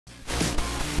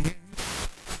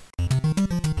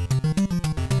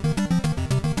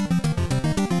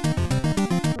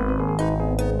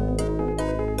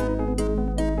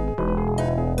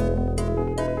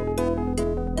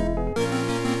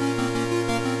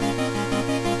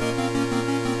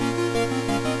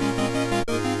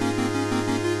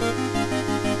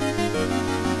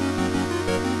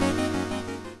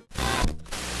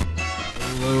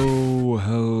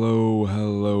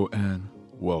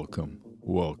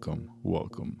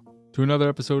welcome to another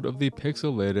episode of the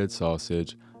Pixelated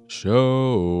Sausage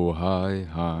Show. Hi.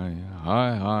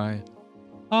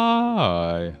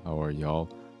 How are y'all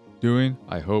doing?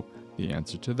 I hope the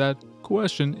answer to that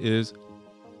question is,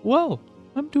 well,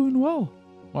 I'm doing well,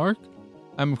 Mark.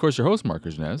 I'm, of course, your host, Mark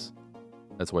Oceanhorn.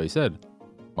 That's why you said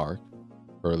Mark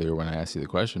earlier when I asked you the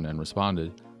question and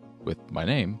responded with my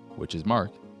name, which is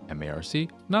Mark, M-A-R-C,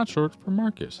 not short for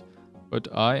Marcus. But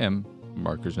I am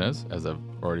Mark Oceanhorn, as I've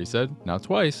already said, now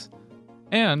twice.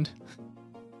 And,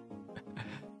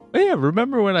 but yeah,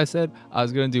 remember when I said I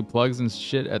was going to do plugs and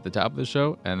shit at the top of the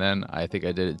show? And then I think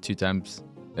I did it 2 times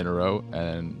in a row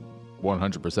and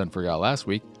 100% forgot last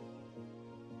week.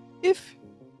 If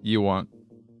you want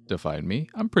to find me,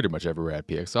 I'm pretty much everywhere at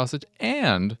PX Sausage,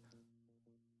 and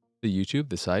the YouTube,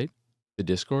 the site, the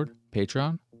Discord,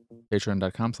 Patreon,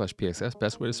 patreon.com/pxs,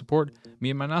 best way to support me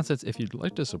and my nonsense if you'd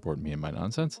like to support me and my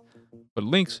nonsense. But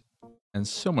links and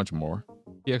so much more,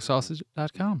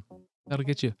 pxsausage.com. That'll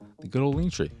get you the good old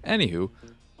link tree. Anywho,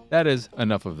 that is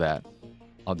enough of that.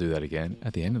 I'll do that again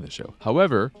at the end of the show.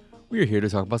 However, we are here to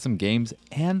talk about some games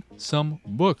and some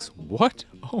books. What?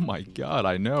 Oh my god,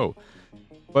 I know.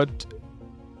 But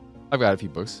I've got a few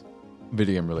books,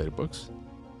 video game related books,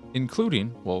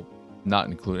 including, well, not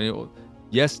including,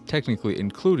 yes, technically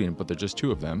including, but they're just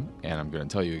 2 of them, and I'm going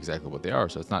to tell you exactly what they are,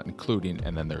 so it's not including,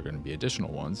 and then there are going to be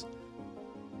additional ones.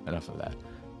 Enough of that.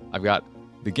 I've got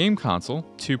the Game Console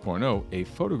 2.0, a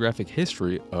photographic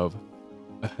history of,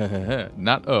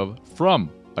 from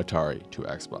Atari to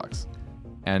Xbox,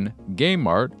 and Game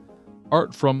Art,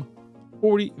 art from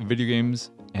 40 video games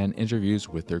and interviews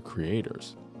with their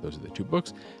creators. Those are the 2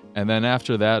 books. And then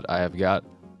after that, I have got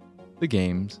the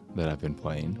games that I've been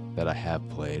playing, that I have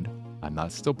played. I'm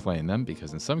not still playing them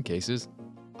because in some cases,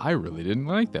 I really didn't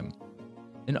like them.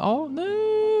 In all,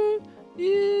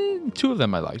 2 of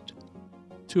them I liked.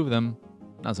 2 of them,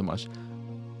 not so much.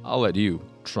 I'll let you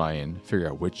try and figure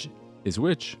out which is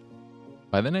which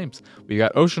by the names. We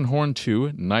got Oceanhorn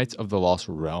 2, Knights of the Lost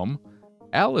Realm,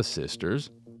 Alice Sisters,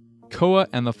 Koa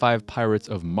and the 5 Pirates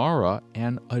of Mara,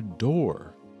 and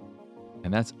Adore.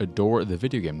 And that's Adore the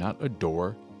video game, not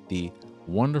Adore the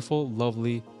wonderful,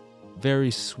 lovely,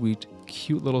 very sweet,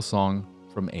 cute little song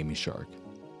from Amy Shark.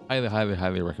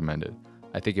 Highly recommend it.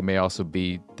 I think it may also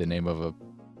be the name of a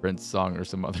Prince song or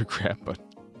some other crap, but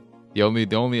the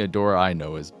only Adore I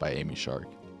know is by Amy Shark,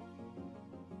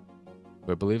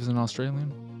 who I believe is an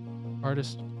Australian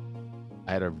artist.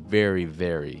 I had a very,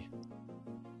 very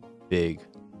big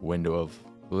window of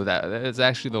that. It's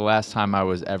actually the last time I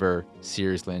was ever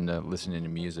seriously into listening to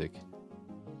music.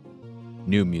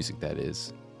 New music, that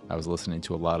is. I was listening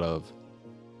to a lot of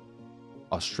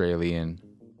Australian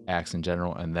acts in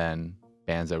general, and then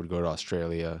bands that would go to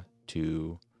Australia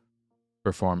to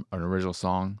perform an original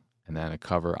song and then a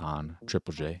cover on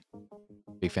Triple J.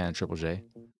 Big fan of Triple J.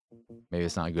 Maybe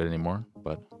it's not good anymore,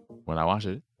 but when I watched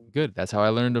it, good. That's how I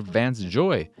learned of Vance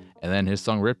Joy. And then his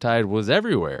song Riptide was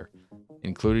everywhere,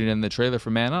 including in the trailer for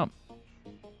Man Up.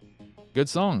 Good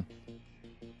song.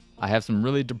 I have some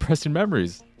really depressing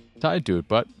memories tied to it,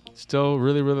 but still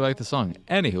really like the song.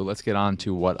 Anywho, let's get on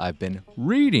to what I've been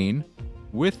reading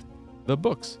with the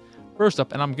books. First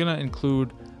up, and I'm going to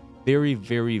include very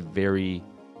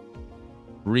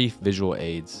brief visual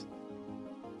aids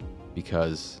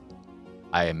because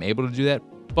I am able to do that,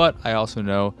 but I also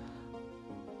know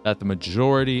that the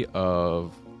majority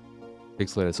of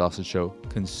Pixelated Sausage Show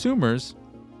consumers,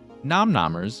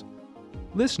 nom-nommers,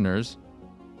 listeners,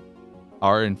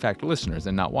 are in fact listeners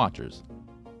and not watchers.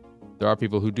 There are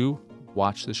people who do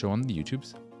watch the show on the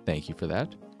YouTubes. Thank you for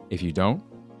that. If you don't,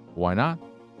 why not?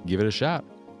 Give it a shot.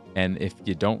 And if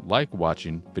you don't like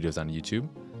watching videos on YouTube,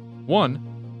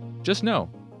 just know,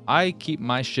 I keep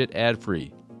my shit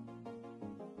ad-free.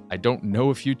 I don't know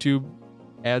if YouTube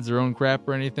adds their own crap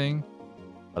or anything,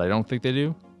 but I don't think they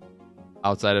do.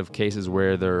 Outside of cases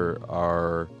where there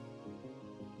are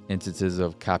instances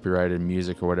of copyrighted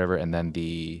music or whatever, and then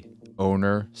the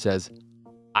owner says,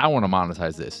 I want to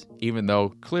monetize this, even though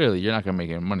clearly you're not going to make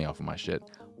any money off of my shit.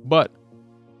 But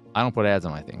I don't put ads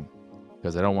on my thing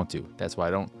because I don't want to. That's why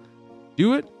I don't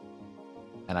do it,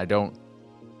 and I don't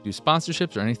do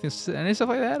sponsorships or any stuff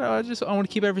like that. I want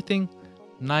to keep everything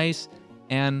nice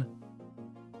and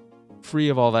free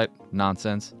of all that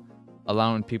nonsense,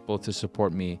 allowing people to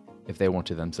support me if they want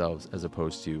to themselves, as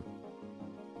opposed to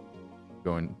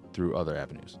going through other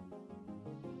avenues.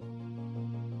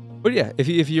 But yeah,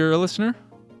 if you're a listener,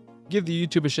 give the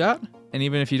YouTube a shot, and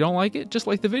even if you don't like it, just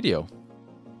like the video.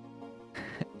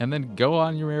 And then go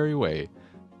on your merry way,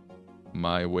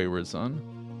 my wayward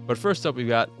son. But first up, we've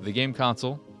got the Game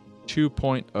Console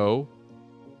 2.0,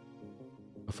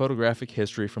 A Photographic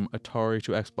History from Atari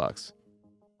to Xbox.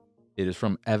 It is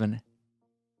from Evan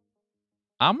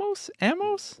Amos?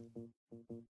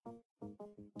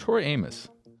 Tori Amos.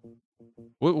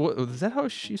 What is that how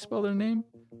she spelled her name?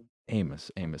 Amos.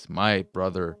 My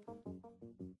brother,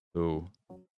 who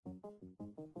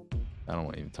I don't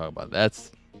want to even talk about.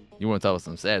 You want to talk about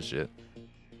some sad shit.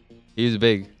 He was a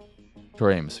big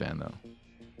Tori Amos fan, though.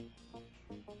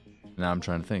 Now I'm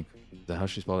trying to think. Is that how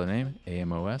she spelled her name?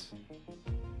 Amos?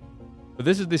 But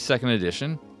this is the second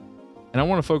edition. And I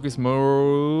want to focus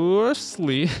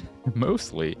mostly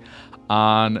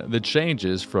on the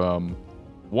changes from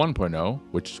 1.0,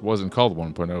 which wasn't called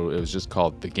 1.0. It was just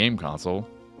called the game console,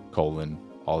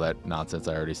 all that nonsense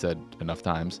I already said enough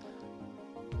times.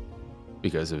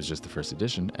 Because it was just the first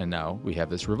edition. And now we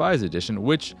have this revised edition,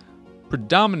 which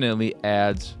predominantly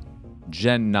adds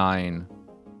Gen 9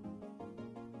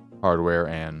 hardware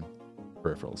and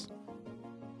peripherals,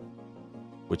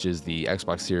 which is the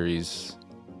Xbox Series,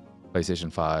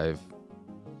 PlayStation 5.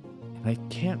 And I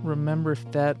can't remember if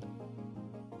I'm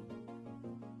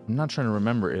not trying to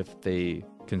remember if they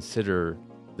consider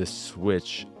the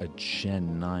Switch a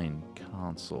Gen 9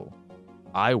 console.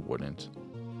 I wouldn't,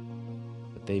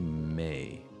 but they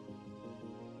may.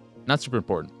 Not super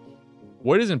important.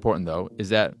 What is important, though, is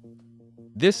that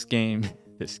this game,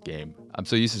 I'm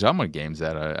so used to talking about games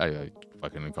that I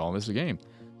fucking call this a game.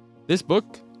 This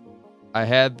book, I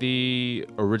had the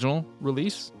original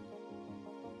release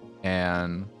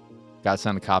and got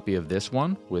sent a copy of this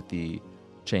one with the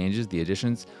changes, the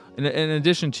additions, in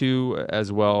addition to,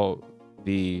 as well,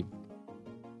 the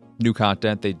new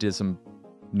content. They did some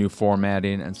new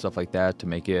formatting and stuff like that to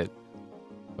make it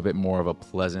a bit more of a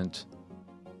pleasant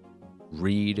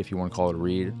read, if you want to call it a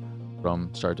read,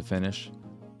 from start to finish.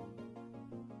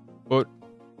 But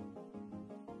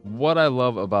what I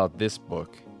love about this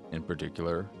book in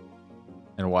particular,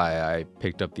 and why I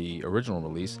picked up the original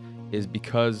release, is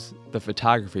because the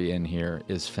photography in here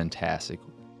is fantastic.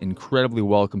 Incredibly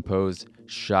well composed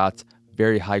shots,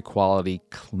 very high quality,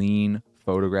 clean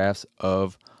photographs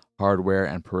of hardware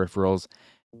and peripherals,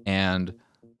 and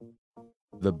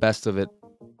the best of it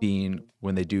being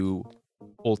when they do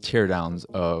full teardowns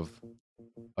of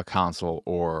a console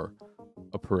or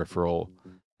a peripheral.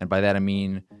 And by that I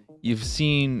mean, you've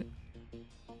seen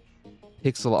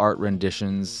pixel art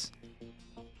renditions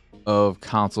of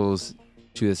consoles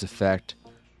to this effect.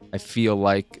 I feel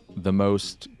like the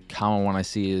most common one I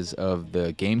see is of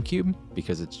the GameCube,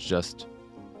 because it's just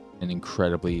an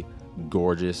incredibly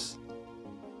gorgeous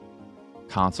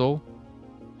console.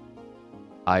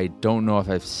 I don't know if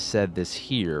I've said this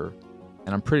here,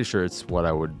 and I'm pretty sure it's what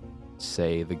I would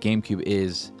say. The GameCube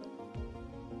is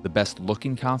the best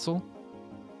looking console.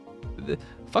 The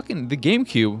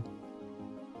GameCube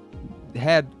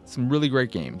had some really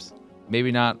great games.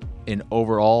 Maybe not an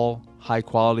overall high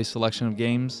quality selection of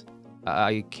games.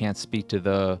 I can't speak to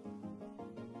the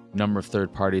number of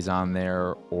third parties on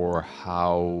there or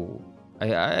how.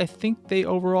 I think they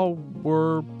overall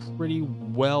were pretty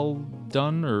well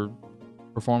done or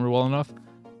performed well enough,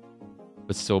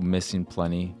 but still missing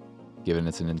plenty given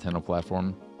it's a Nintendo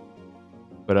platform.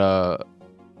 But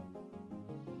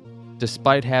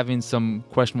despite having some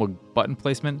questionable button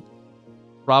placement,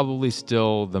 probably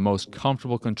still the most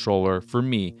comfortable controller for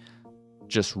me,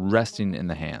 just resting in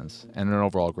the hands, and an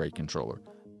overall great controller.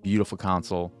 Beautiful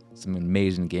console, some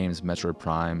amazing games, Metroid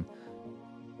Prime,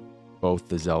 both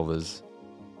the Zeldas.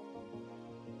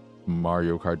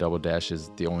 Mario Kart Double Dash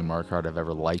is the only Mario Kart I've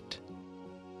ever liked,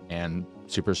 and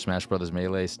Super Smash Bros.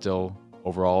 Melee is still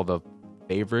overall the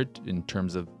favorite in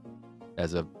terms of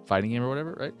as a fighting game or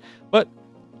whatever, right? But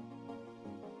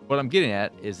what I'm getting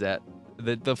at is that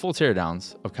the full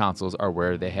teardowns of consoles are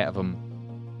where they have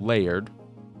them layered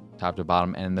top to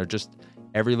bottom, and they're just,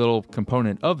 every little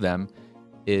component of them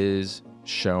is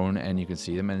shown and you can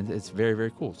see them, and it's very,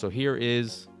 very cool. So here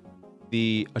is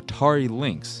the Atari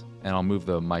Lynx, and I'll move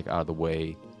the mic out of the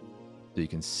way so you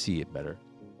can see it better.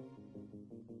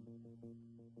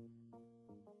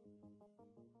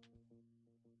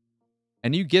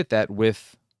 And you get that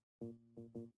with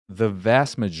the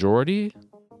vast majority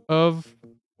of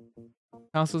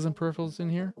consoles and peripherals in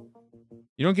here.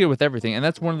 You don't get it with everything, and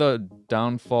that's one of the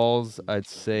downfalls, I'd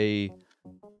say,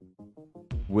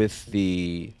 with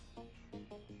the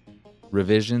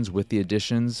revisions, with the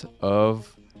additions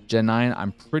of Gen 9.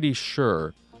 I'm pretty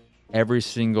sure every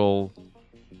single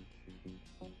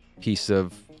piece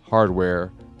of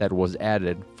hardware that was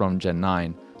added from Gen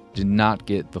 9 did not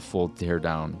get the full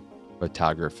teardown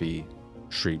photography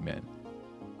treatment,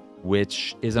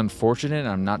 which is unfortunate.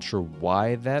 I'm not sure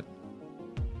why that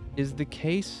is the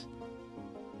case.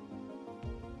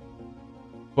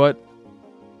 But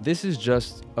this is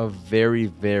just a very,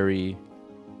 very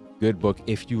good book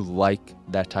if you like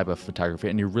that type of photography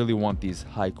and you really want these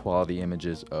high quality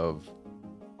images of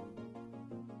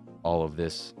all of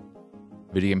this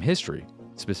video game history,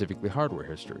 specifically hardware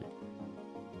history.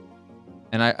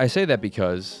 And I say that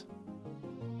because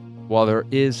while there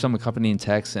is some accompanying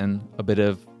text and a bit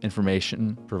of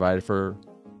information provided for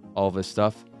all of this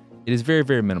stuff, it is very,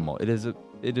 very minimal. It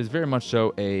is very much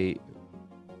so a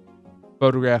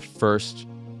photograph first,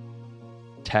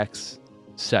 text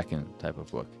second type of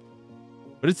book.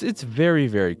 But it's very,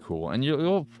 very cool. And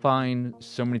you'll find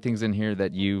so many things in here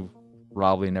that you've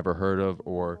probably never heard of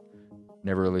or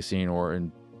never really seen, or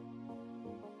in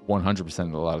 100%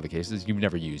 of a lot of the cases, you've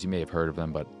never used. You may have heard of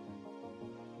them, but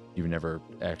you've never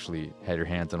actually had your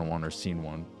hands on one or seen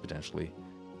one, potentially.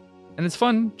 And it's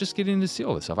fun just getting to see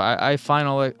all this stuff. I find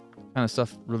all that kind of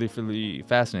stuff really, really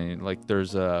fascinating. Like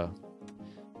there's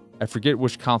I forget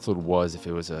which console it was, if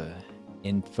it was a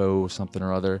Info something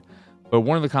or other. But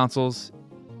one of the consoles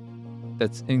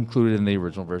that's included in the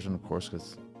original version, of course,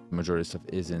 because the majority of stuff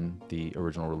is in the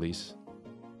original release.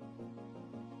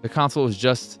 The console is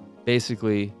just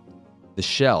basically the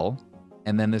shell,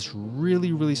 and then this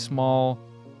really, really small,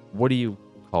 what do you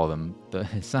call them?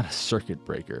 It's not a circuit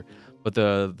breaker, but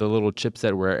the little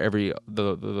chipset where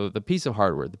the piece of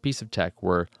hardware, the piece of tech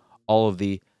where all of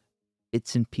the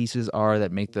bits and pieces are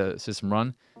that make the system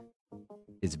run,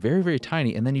 is very, very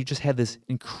tiny. And then you just have this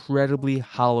incredibly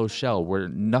hollow shell where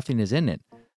nothing is in it.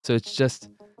 So it's just,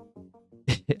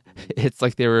 it's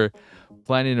like they were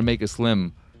planning to make a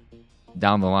Slim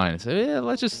down the line. So yeah,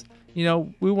 let's just,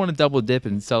 we want to double dip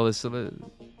and sell this. So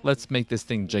let's make this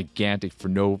thing gigantic for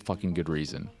no fucking good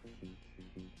reason.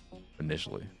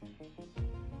 Initially.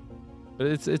 But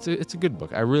it's a good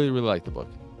book. I really, really like the book.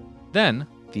 Then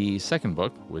the second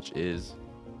book, which is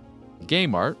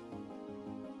Game Art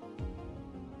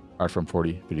from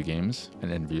 40 Video Games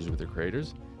and interviews with their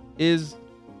creators, is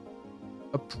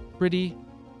a pretty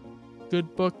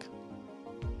good book.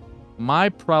 My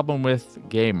problem with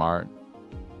Game Art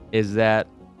is that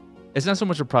it's not so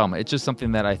much a problem. It's just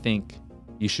something that I think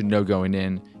you should know going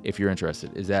in if you're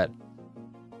interested, is that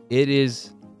it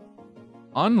is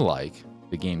unlike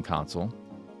the game console.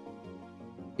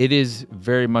 It is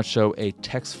very much so a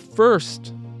text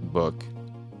first book,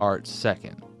 art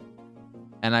second.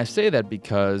 And I say that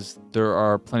because there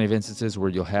are plenty of instances where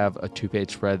you'll have a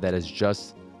 2-page spread that is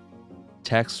just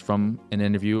text from an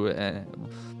interview,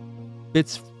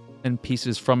 bits and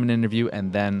pieces from an interview,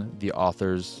 and then the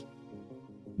author's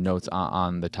notes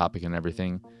on the topic and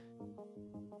everything.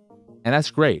 And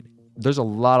that's great. There's a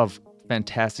lot of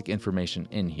fantastic information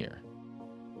in here.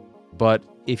 But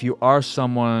if you are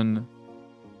someone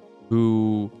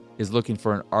who is looking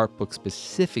for an art book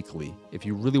specifically, if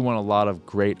you really want a lot of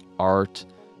great art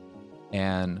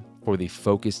and for the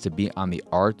focus to be on the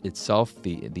art itself,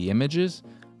 the images,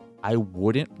 I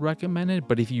wouldn't recommend it.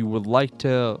 But if you would like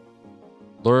to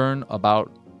learn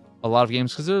about a lot of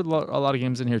games, because there are a lot of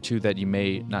games in here too that you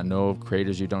may not know of,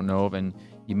 creators you don't know of, and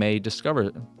you may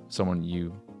discover someone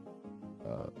you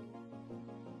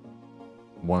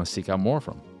want to seek out more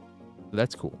from. So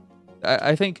that's cool.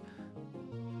 I think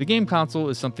the game console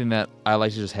is something that I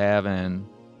like to just have and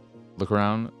look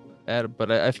around at,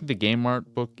 but I think the Game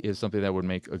Art book is something that would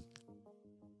make a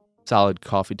solid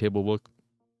coffee table book,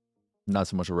 not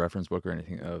so much a reference book or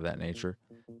anything of that nature.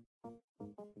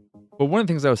 But one of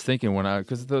the things I was thinking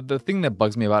because the thing that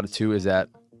bugs me about it too is that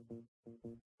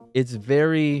it's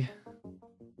very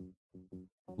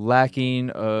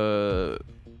lacking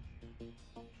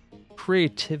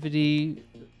creativity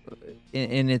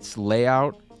in its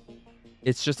layout.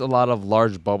 It's just a lot of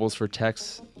large bubbles for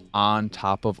text on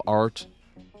top of art,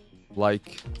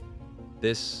 like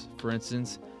this, for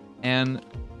instance. And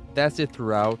that's it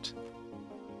throughout,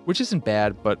 which isn't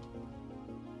bad, but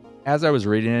as I was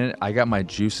reading it, I got my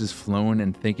juices flowing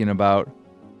and thinking about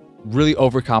really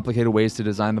overcomplicated ways to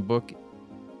design the book,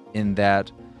 in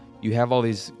that you have all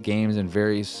these games and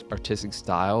various artistic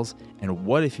styles, and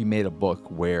what if you made a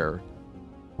book where,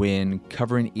 when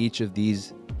covering each of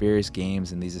these various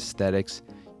games and these aesthetics,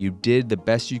 you did the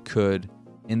best you could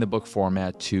in the book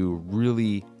format to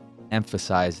really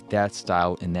emphasize that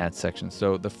style in that section.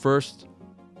 So the first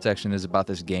section is about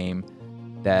this game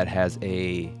that has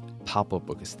a pop-up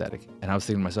book aesthetic, and I was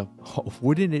thinking to myself, oh,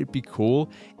 wouldn't it be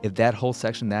cool if that whole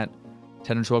section, that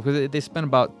 10 or 12, because they spent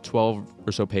about 12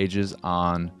 or so pages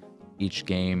on each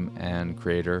game and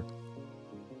creator,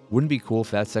 wouldn't it be cool if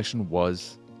that section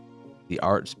was, the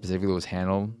art specifically was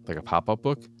handled like a pop-up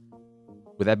book?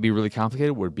 Would that be really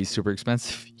complicated? Would it be super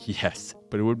expensive? Yes,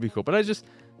 but it would be cool. But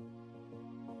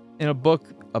in a book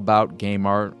about game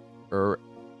art or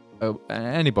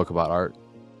any book about art,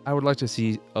 I would like to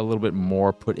see a little bit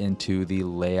more put into the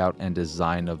layout and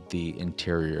design of the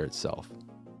interior itself.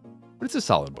 But it's a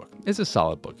solid book. It's a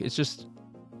solid book. It's just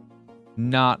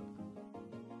not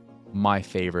my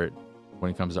favorite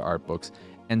when it comes to art books.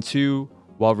 And two,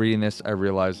 while reading this, I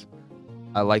realized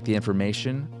I like the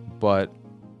information, but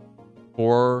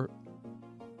for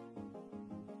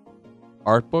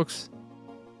art books,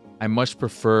 I much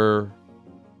prefer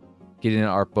getting an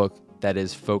art book that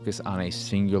is focused on a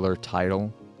singular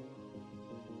title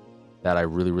that I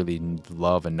really, really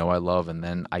love and know I love, and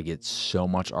then I get so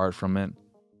much art from it.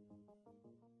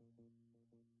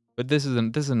 But this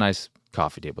is a nice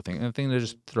coffee table thing, a thing to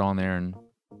just throw on there and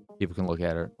people can look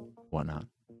at it, whatnot.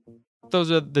 Those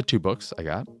are the two books I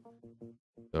got.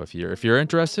 So if you're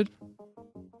interested,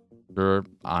 they're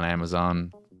on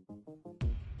Amazon,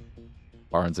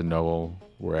 Barnes and Noble,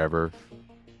 wherever,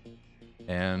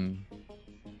 and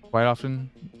quite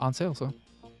often on sale. So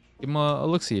give them a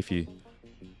look-see if you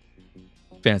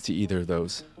fancy either of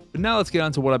those. But now let's get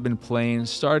on to what I've been playing,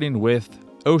 starting with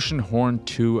Oceanhorn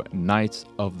 2: Knights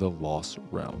of the Lost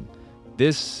Realm.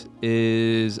 This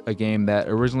is a game that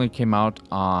originally came out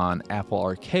on Apple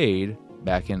Arcade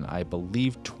back in, I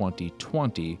believe,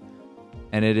 2020,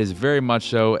 and it is very much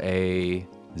so a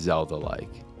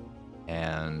Zelda-like.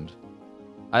 And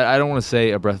I don't want to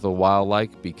say a Breath of the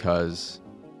Wild-like because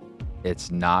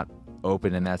it's not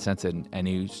open in that sense in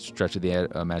any stretch of the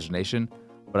imagination,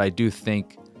 but I do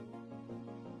think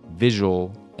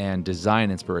visual and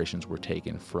design inspirations were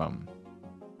taken from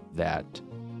that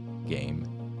game.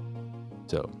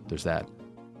 So there's that.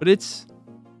 But it's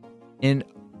an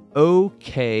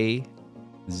okay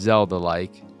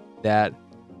Zelda-like that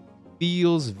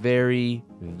feels very,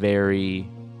 very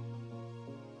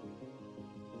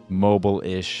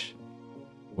mobile-ish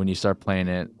when you start playing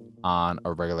it on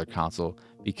a regular console,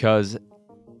 because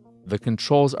the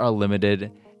controls are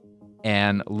limited,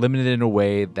 and limited in a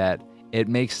way that it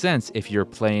makes sense if you're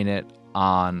playing it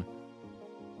on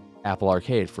Apple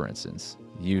Arcade, for instance,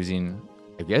 using,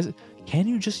 I guess, can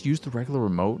you just use the regular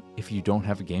remote if you don't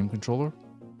have a game controller?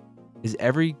 Is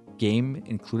every game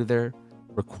included there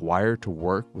required to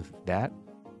work with that?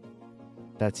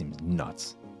 That seems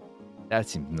nuts. That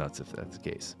seems nuts if that's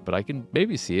the case, but I can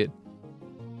maybe see it.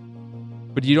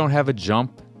 But you don't have a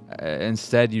jump.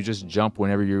 Instead, you just jump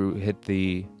whenever you hit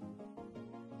the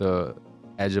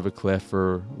edge of a cliff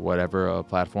or whatever, a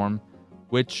platform,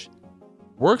 which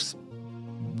works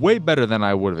way better than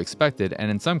I would have expected. And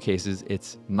in some cases,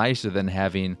 it's nicer than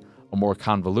having a more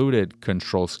convoluted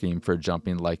control scheme for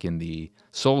jumping, like in the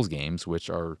Souls games, which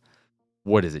are,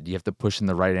 what is it? You have to push in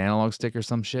the right analog stick or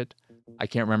some shit. I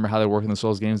can't remember how they work in the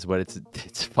Souls games, but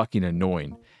it's fucking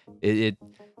annoying. It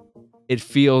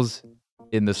feels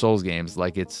in the Souls games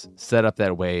like it's set up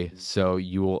that way, so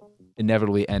you will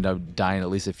inevitably end up dying at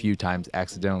least a few times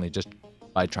accidentally just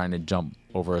by trying to jump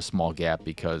over a small gap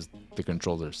because the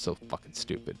controls are so fucking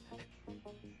stupid.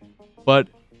 But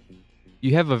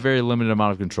you have a very limited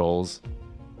amount of controls.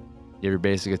 You have your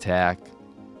basic attack,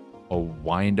 a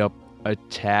wind-up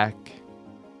attack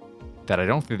that I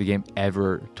don't think the game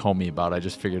ever told me about. I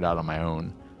just figured out on my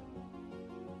own.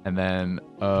 And then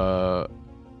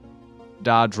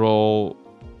dodge roll,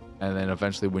 and then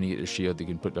eventually when you get your shield, you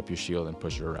can put up your shield and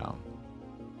push it around.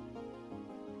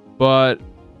 But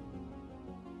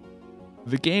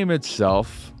the game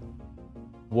itself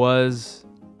was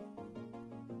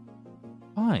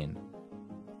fine.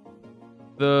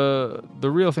 The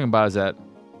real thing about it is that,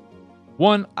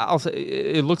 one, I'll say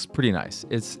it looks pretty nice.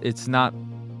 It's not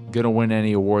gonna win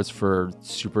any awards for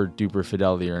super duper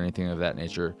fidelity or anything of that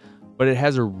nature, but it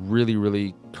has a really,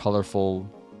 really colorful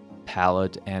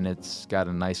palette, and it's got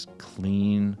a nice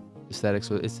clean aesthetic.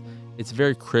 So it's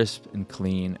very crisp and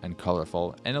clean and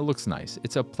colorful, and it looks nice.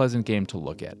 It's a pleasant game to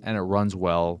look at, and it runs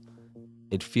well.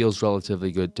 It feels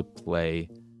relatively good to play.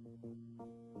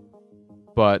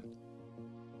 But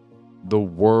the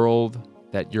world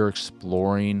that you're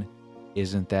exploring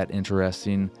isn't that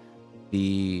interesting.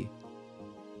 The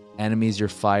enemies you're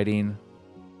fighting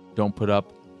don't put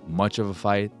up much of a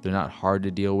fight. They're not hard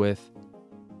to deal with.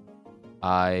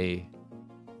 I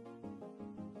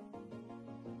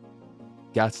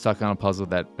got stuck on a puzzle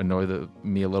that annoyed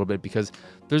me a little bit because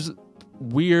there's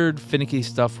weird finicky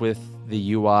stuff with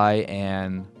the UI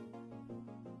and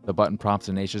the button prompts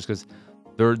and natures, because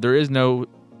there is no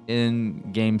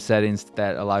in-game settings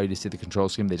that allow you to see the control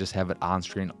scheme. They just have it on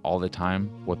screen all the time,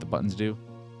 what the buttons do,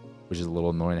 which is a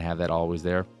little annoying to have that always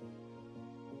there.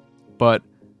 But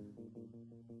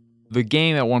The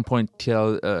game at one point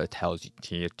tells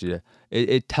you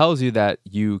it tells you that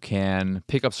you can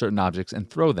pick up certain objects and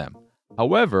throw them.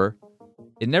 However,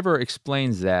 it never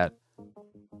explains that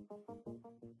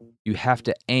you have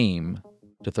to aim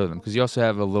to throw them, because you also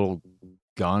have a little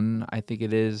gun, I think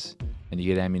it is, and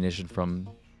you get ammunition from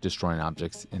destroying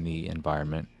objects in the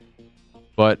environment.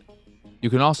 But you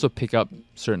can also pick up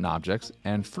certain objects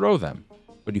and throw them,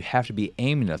 but you have to be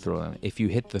aiming to throw them. If you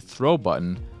hit the throw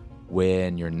button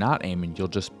when you're not aiming, you'll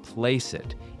just place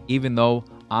it, even though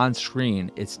on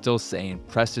screen it's still saying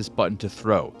press this button to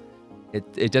throw.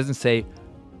 It doesn't say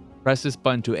press this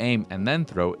button to aim and then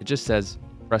throw. It just says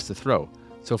press to throw.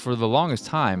 So for the longest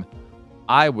time,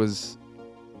 I was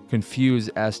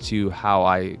confused as to how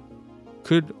I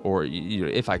could, or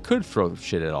if I could throw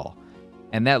shit at all.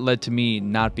 And that led to me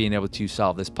not being able to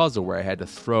solve this puzzle where I had to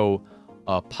throw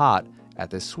a pot at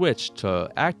the switch to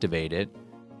activate it,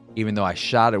 even though I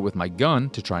shot it with my gun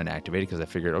to try and activate it, because I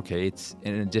figured, okay, it's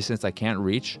in a distance I can't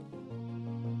reach.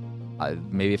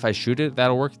 Maybe if I shoot it,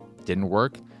 that'll work. Didn't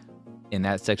work. In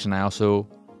that section, I also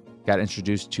got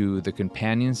introduced to the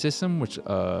companion system, which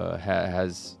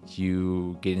has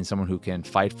you getting someone who can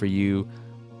fight for you,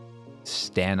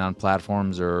 stand on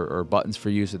platforms or buttons for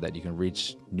you so that you can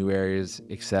reach new areas,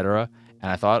 etc.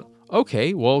 And I thought,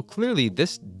 okay, well, clearly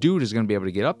this dude is going to be able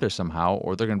to get up there somehow,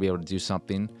 or they're going to be able to do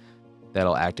something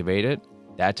that'll activate it.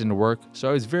 That didn't work. So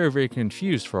I was very, very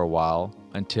confused for a while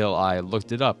until I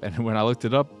looked it up. And when I looked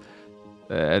it up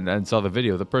and saw the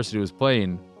video, the person who was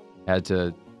playing had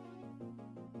to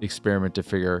experiment to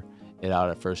figure it out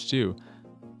at first too.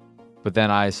 But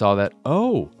then I saw that,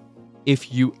 oh,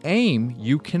 if you aim,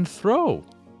 you can throw.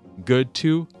 Good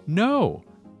to know.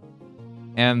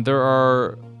 And there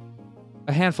are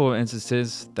a handful of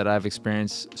instances that I've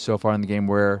experienced so far in the game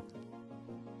where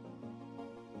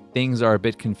things are a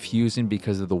bit confusing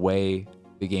because of the way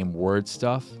the game words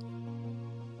stuff.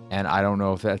 And I don't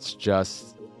know if that's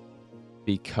just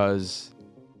because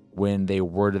when they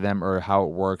worded them or how it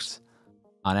works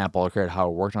on Apple Arcade, how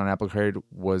it worked on Apple Arcade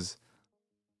was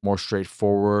more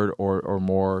straightforward or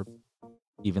more,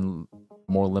 even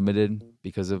more limited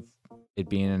because of it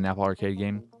being an Apple Arcade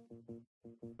game.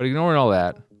 But ignoring all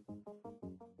that,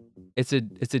 it's a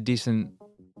decent,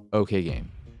 okay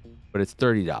game. But it's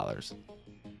 $30.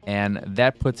 And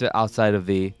that puts it outside of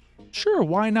the sure,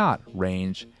 why not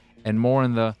range, and more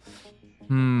in the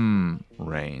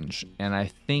range. And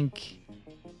I think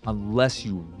unless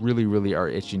you really, really are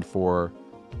itching for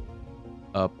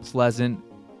a pleasant,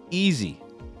 easy,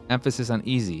 emphasis on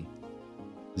easy,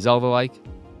 Zelda-like,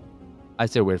 I'd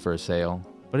say wait for a sale.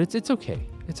 But it's okay.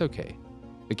 It's okay.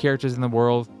 The characters in the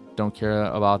world, don't care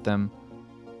about them.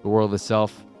 The world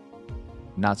itself,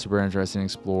 not super interesting to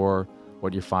explore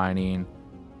what you're finding.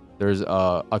 There's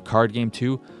a card game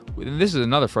too. And this is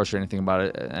another frustrating thing about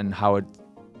it, and how it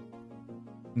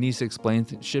needs to explain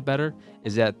shit better,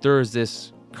 is that there is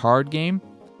this card game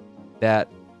that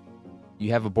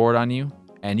you have a board on you,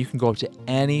 and you can go up to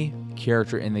any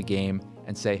character in the game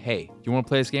and say, hey, do you want to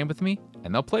play this game with me?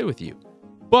 And they'll play with you.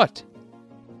 But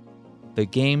the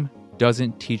game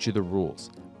doesn't teach you the rules.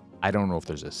 I don't know if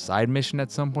there's a side mission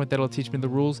at some point that'll teach me the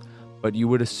rules, but you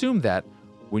would assume that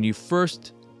when you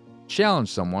first challenge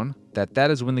someone,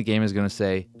 that is when the game is going to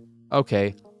say,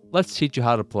 okay, let's teach you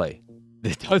how to play.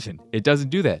 It doesn't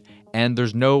do that. And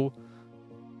there's no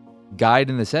guide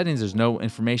in the settings. There's no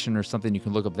information or something you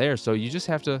can look up there. So you just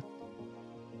have to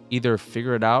either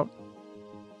figure it out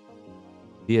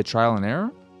via trial and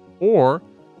error, or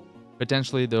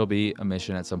potentially there'll be a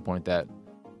mission at some point that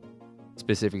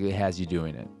specifically has you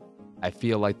doing it. I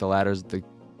feel like the latter's the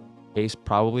case,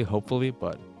 probably, hopefully,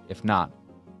 but if not,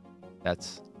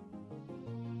 that's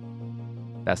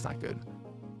not good.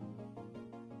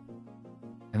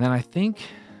 And then I think,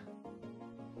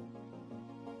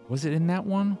 was it in that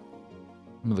one?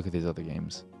 Let me look at these other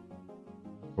games.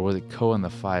 Or was it Ko and the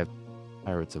Five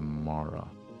Pirates of Mara?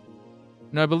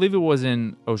 No, I believe it was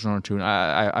in Oceanhorn 2.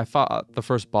 I fought the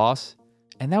first boss,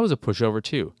 and that was a pushover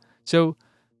too. So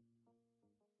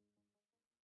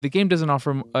the game doesn't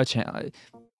offer a chance.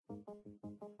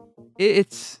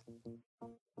 It's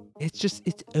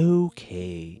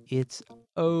okay. It's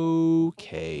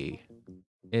okay.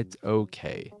 It's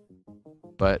okay.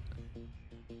 But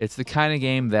it's the kind of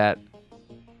game that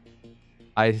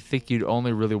I think you'd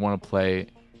only really want to play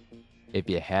if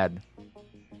you had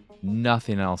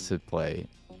nothing else to play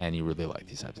and you really like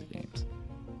these types of games.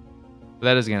 But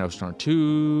that is again Oceanhorn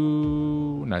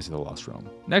 2, Knights of the Lost Realm.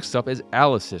 Next up is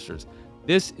Alice Sisters.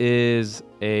 This is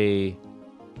a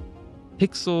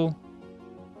pixel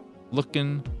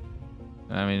looking,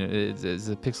 I mean, it's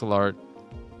a pixel art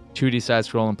 2D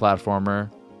side-scrolling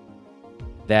platformer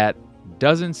that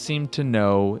doesn't seem to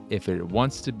know if it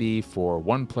wants to be for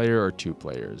 1 player or 2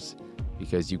 players,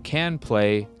 because you can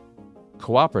play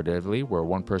cooperatively where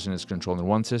one person is controlling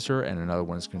one sister and another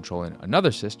one is controlling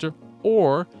another sister,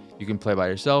 or you can play by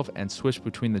yourself and switch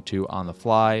between the two on the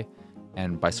fly,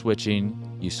 and by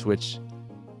switching, you switch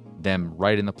them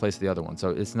right in the place of the other one. So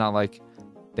it's not like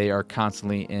they are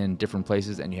constantly in different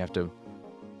places and you have to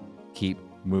keep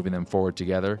moving them forward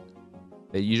together.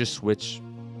 That you just switch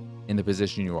in the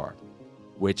position you are,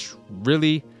 which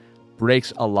really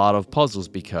breaks a lot of puzzles,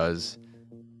 because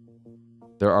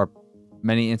there are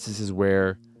many instances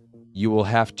where you will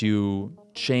have to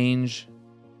change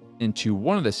into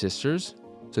one of the sisters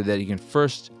so that you can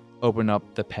first open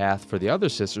up the path for the other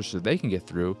sisters so they can get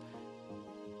through.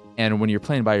 And when you're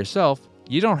playing by yourself,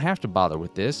 you don't have to bother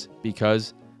with this,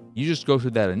 because you just go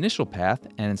through that initial path,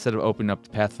 and instead of opening up the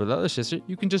path for the other sister,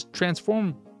 you can just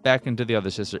transform back into the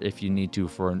other sister if you need to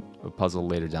for a puzzle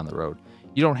later down the road.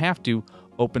 You don't have to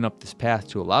open up this path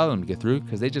to allow them to get through,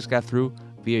 because they just got through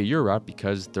via your route,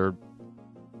 because they're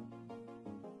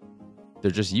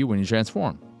just you when you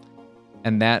transform.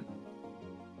 And that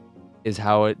is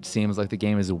how it seems like the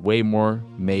game is way more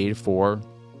made for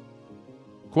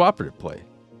cooperative play,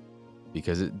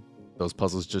 because those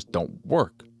puzzles just don't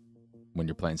work when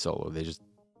you're playing solo.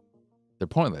 They're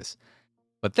pointless.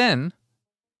 But then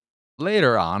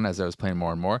later on, as I was playing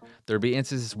more and more, there'd be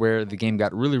instances where the game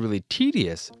got really, really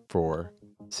tedious for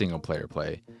single player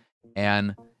play.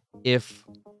 And if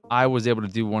I was able to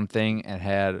do one thing and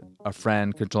had a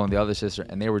friend controlling the other sister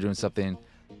and they were doing something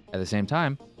at the same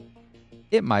time,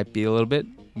 it might be a little bit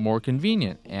more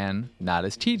convenient and not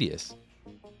as tedious.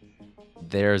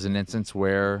 There's an instance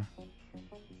where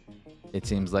it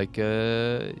seems like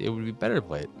it would be better to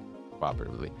play it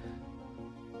cooperatively.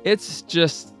 It's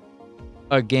just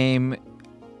a game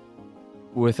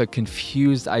with a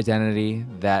confused identity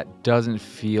that doesn't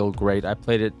feel great. I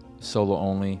played it solo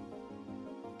only.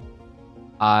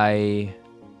 I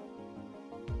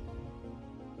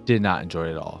did not enjoy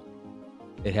it at all.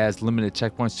 It has limited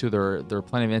checkpoints too. There are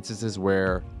plenty of instances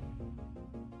where,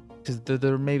 because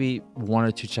there may be 1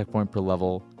 or 2 checkpoints per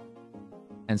level,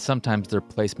 and sometimes their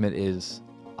placement is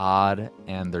odd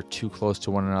and they're too close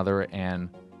to one another, and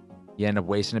you end up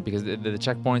wasting it, because the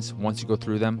checkpoints, once you go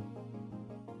through them,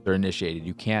 they're initiated.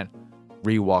 You can't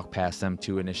re-walk past them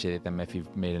to initiate them if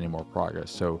you've made any more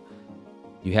progress. So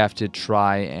you have to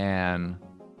try and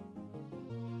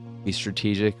be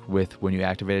strategic with when you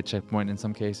activate a checkpoint in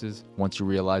some cases, once you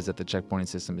realize that the checkpointing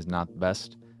system is not the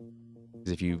best.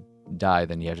 Because if you die,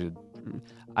 then you have to...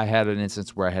 I had an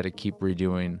instance where I had to keep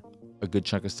redoing a good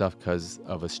chunk of stuff because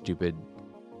of a stupid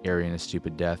area and a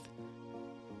stupid death.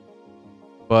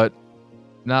 But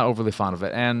not overly fond of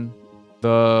it. And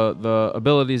the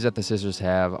abilities that the sisters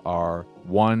have are,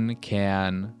 one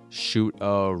can shoot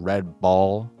a red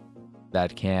ball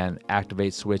that can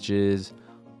activate switches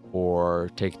or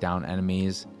take down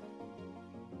enemies.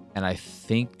 And I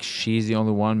think she's the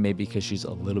only one, maybe because she's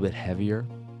a little bit heavier,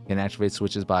 can activate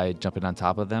switches by jumping on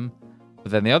top of them.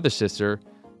 But then the other sister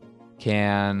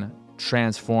can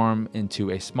transform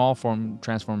into a small form,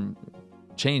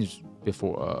 change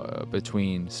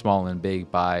between small and big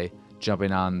by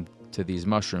jumping on to these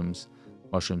mushrooms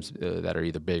that are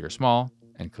either big or small,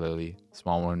 and clearly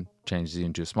small one changes you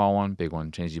into a small one, big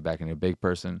one changes you back into a big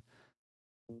person.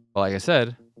 But like I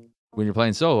said, when you're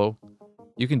playing solo,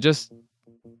 you can just,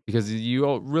 because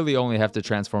you really only have to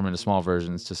transform into small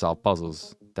versions to solve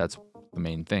puzzles. That's the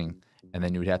main thing. And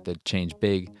then you would have to change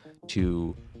big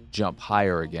to jump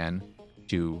higher again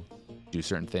to do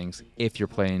certain things if you're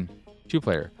playing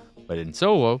 2-player. But in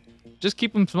solo, just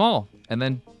keep them small and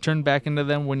then turn back into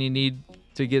them when you need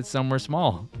to get somewhere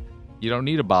small. You don't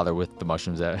need to bother with the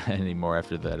mushrooms anymore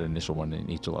after that initial one in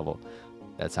each level.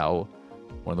 That's one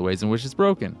of the ways in which it's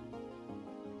broken.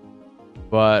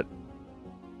 But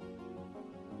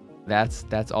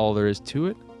that's all there is to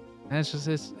it. And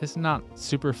it's not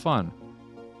super fun.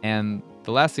 And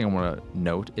the last thing I want to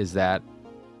note is that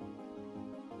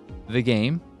the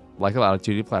game, like a lot of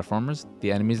 2D platformers,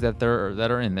 the enemies that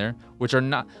are in there, which are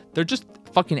not, they're just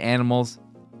fucking animals,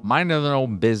 minding their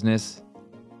own business,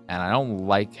 and I don't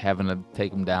like having to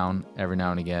take them down every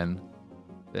now and again.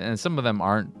 And some of them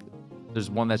aren't. There's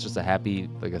one that's just a happy,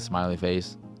 like a smiley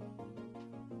face,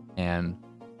 and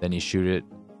then you shoot it.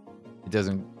 It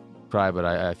doesn't cry, but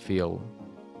I feel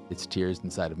its tears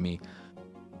inside of me.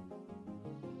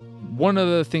 One of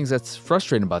the things that's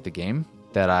frustrating about the game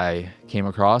that I came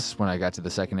across when I got to the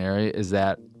second area is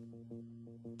that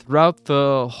throughout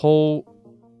the whole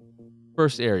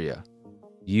first area,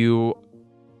 you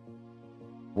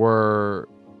were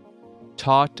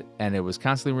taught and it was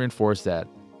constantly reinforced that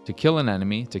to kill an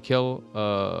enemy, to kill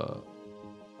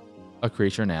a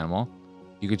creature, an animal,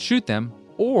 you could shoot them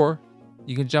or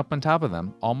you can jump on top of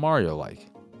them, all Mario-like.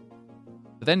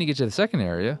 But then you get to the second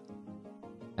area,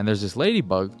 and there's this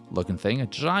ladybug-looking thing, a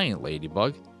giant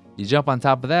ladybug. You jump on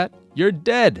top of that, you're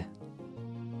dead.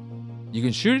 You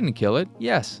can shoot it and kill it,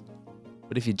 yes.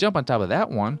 But if you jump on top of that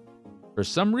one, for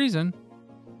some reason,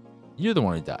 you're the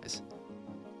one who dies.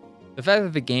 The fact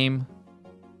that the game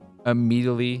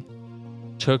immediately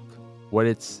took what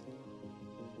it's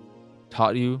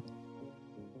taught you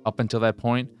up until that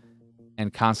point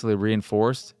and constantly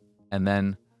reinforced, and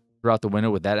then threw out the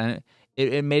window with that, and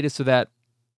it made it so that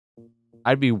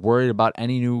I'd be worried about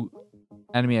any new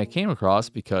enemy I came across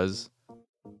because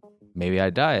maybe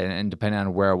I'd die. And depending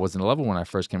on where I was in the level when I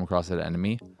first came across that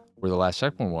enemy, where the last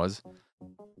checkpoint was,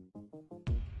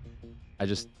 I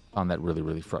just found that really,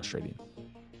 really frustrating.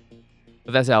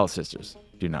 But that's Alice Sisters.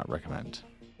 Do not recommend,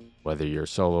 whether you're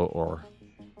solo or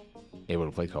able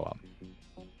to play co-op.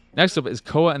 Next up is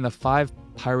Koa and the Five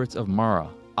Pirates of Mara.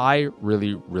 I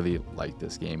really, really like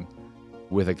this game,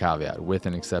 with a caveat, with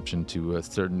an exception to a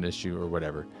certain issue or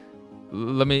whatever.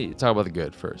 Let me talk about the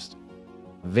good first.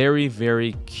 Very,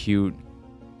 very cute,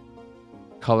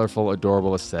 colorful,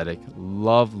 adorable aesthetic.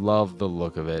 Love the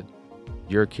look of it.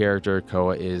 Your character,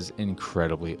 Koa, is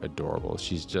incredibly adorable.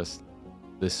 She's just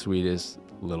the sweetest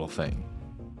little thing.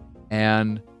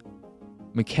 And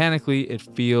mechanically, it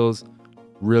feels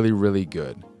really, really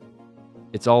good.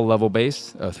 It's all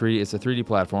level-based. It's a 3D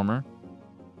platformer.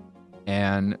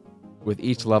 And with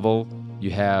each level,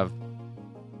 you have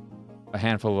a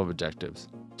handful of objectives.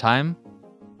 Time,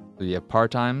 so you have par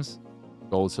times,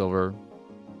 gold, silver,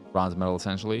 bronze medal,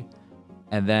 essentially.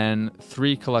 And then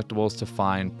 3 collectibles to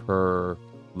find per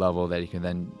level that you can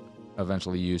then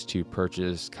eventually use to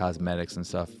purchase cosmetics and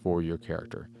stuff for your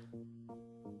character.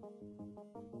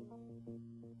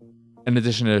 In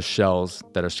addition to shells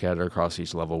that are scattered across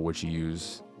each level, which you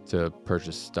use to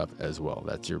purchase stuff as well.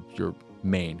 That's your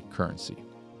main currency.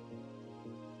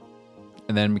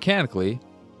 And then mechanically,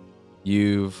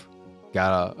 you've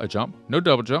got a jump. No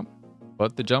double jump,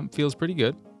 but the jump feels pretty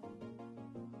good.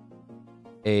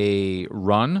 A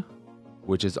run,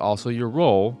 which is also your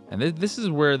roll. And this is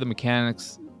where the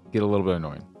mechanics get a little bit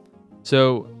annoying.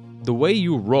 So the way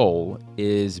you roll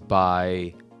is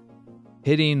by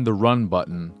hitting the run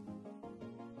button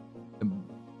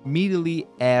immediately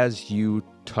as you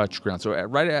touch ground.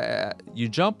 So you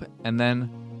jump, and then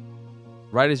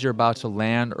right as you're about to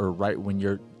land, or right when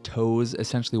your toes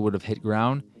essentially would have hit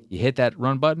ground, you hit that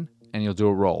run button and you'll do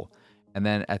a roll. And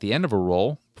then at the end of a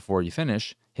roll, before you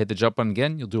finish, hit the jump button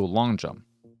again, you'll do a long jump.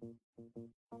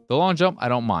 The long jump, I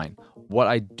don't mind. What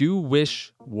I do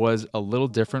wish was a little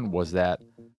different was that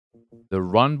the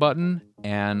run button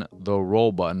and the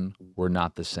roll button were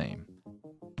not the same,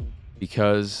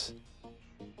 because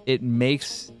it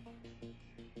makes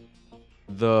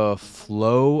the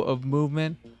flow of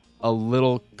movement a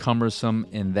little cumbersome,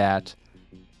 in that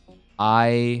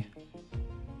I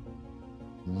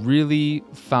really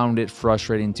found it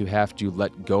frustrating to have to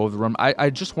let go of the run.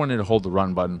 I just wanted to hold the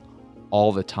run button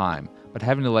all the time, but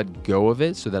having to let go of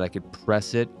it so that I could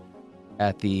press it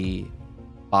at the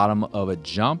bottom of a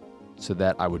jump so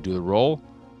that I would do the roll,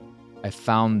 I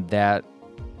found that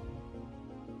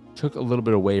took a little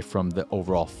bit away from the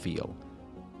overall feel.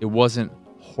 It wasn't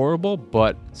horrible,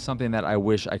 but something that I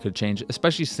wish I could change,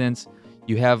 especially since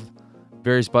you have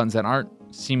various buttons that aren't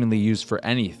seemingly used for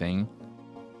anything.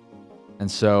 And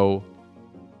so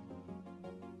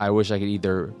I wish I could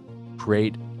either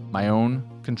create my own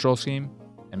control scheme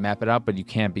and map it out, but you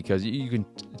can't, because you can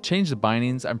change the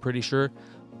bindings, I'm pretty sure,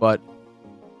 but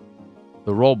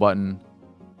the roll button,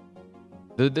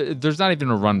 there's not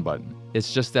even a run button.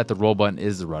 It's just that the roll button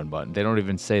is the run button. They don't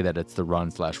even say that it's the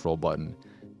run/roll button.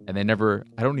 And I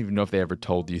don't even know if they ever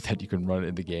told you that you can run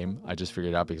in the game. I just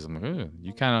figured it out because I'm like,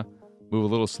 you kind of move a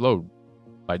little slow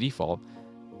by default.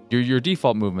 Your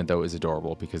default movement, though, is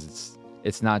adorable, because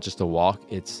it's not just a walk,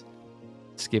 it's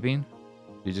skipping.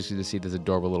 You just get to see this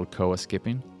adorable little Koa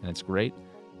skipping, and it's great.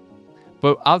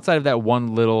 But outside of that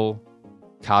one little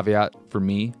caveat for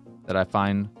me that I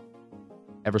find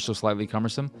ever so slightly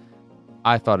cumbersome,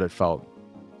 I thought it felt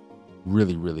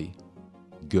really, really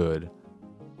good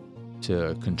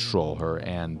to control her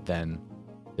and then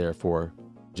therefore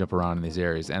jump around in these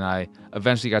areas. And I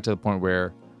eventually got to the point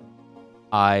where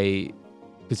I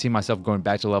could see myself going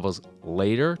back to levels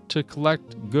later to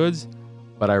collect goods,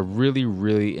 but I really,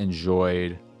 really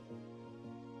enjoyed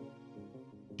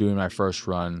doing my first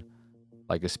run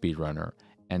like a speedrunner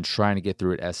and trying to get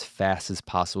through it as fast as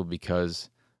possible,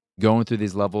 because going through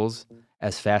these levels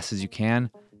as fast as you can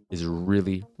is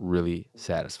really, really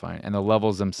satisfying. And the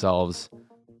levels themselves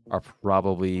are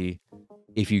probably,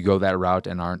 if you go that route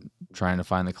and aren't trying to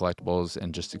find the collectibles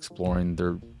and just exploring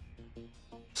their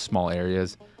small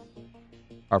areas,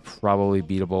 are probably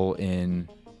beatable in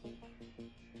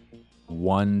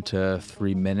 1 to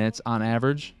 3 minutes on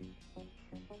average.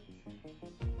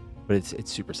 But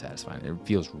it's super satisfying. It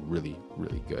feels really,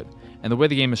 really good. And the way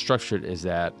the game is structured is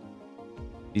that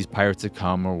these pirates have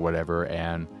come or whatever,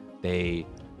 and they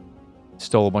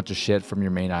stole a bunch of shit from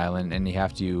your main island, and you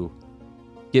have to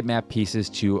get map pieces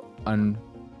to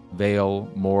unveil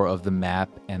more of the map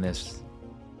and this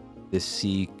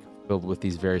sea filled with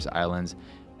these various islands.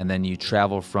 And then you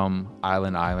travel from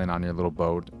island to island on your little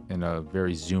boat in a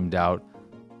very zoomed out,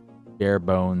 bare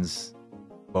bones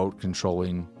boat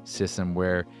controlling system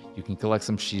where you can collect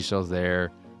some seashells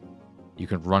there. You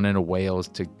can run into whales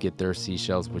to get their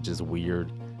seashells, which is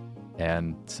weird,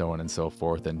 and so on and so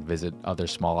forth, and visit other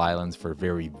small islands for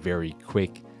very, very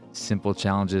quick, simple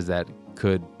challenges that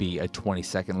could be a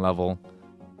 20-second level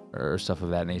or stuff of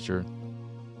that nature.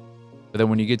 But then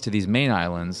when you get to these main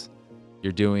islands,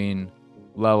 you're doing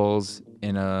levels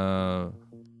in a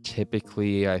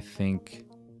typically, I think,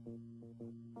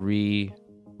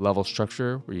 3-level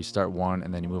structure where you start one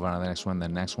and then you move on to the next one,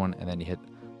 then the next one, and then you hit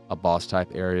a boss type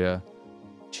area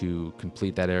to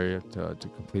complete that area, to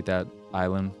complete that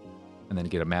island, and then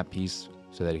get a map piece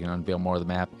so that you can unveil more of the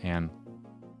map and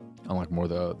unlock more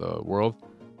of the world.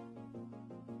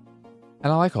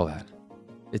 And I like all that.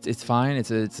 It's fine.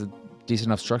 It's a decent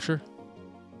enough structure.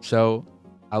 So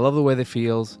I love the way that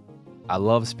feels. I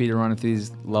love speedrunning through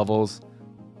these levels.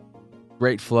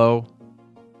 Great flow.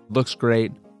 Looks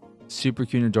great. Super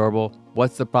cute and adorable.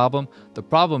 What's the problem? The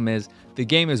problem is the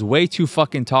game is way too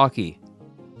fucking talky.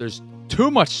 There's too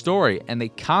much story, and they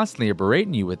constantly are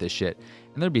berating you with this shit.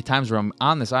 And there'll be times where I'm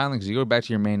on this island because you go back to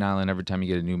your main island every time you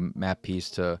get a new map piece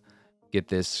to get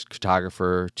this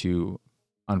photographer to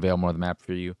unveil more of the map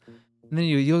for you. And then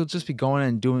you'll just be going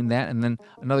and doing that, and then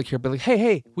another character will be like,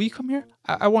 hey, will you come here?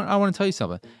 I want to tell you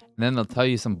something. And then they'll tell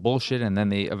you some bullshit, and then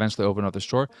they eventually open up the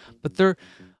store. But there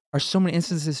are so many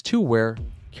instances too where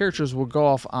characters will go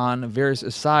off on various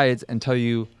asides and tell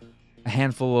you a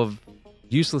handful of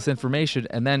useless information,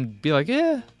 and then be like,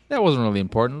 yeah, that wasn't really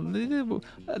important.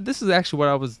 This is actually what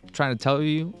I was trying to tell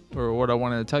you, or what I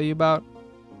wanted to tell you about,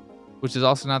 which is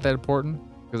also not that important,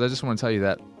 because I just want to tell you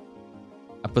that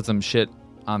I put some shit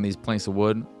on these planks of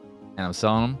wood and I'm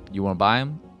selling them. You want to buy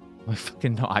them? I'm like,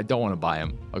 fucking no, I don't want to buy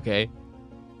them, okay?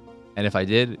 And if I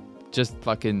did, just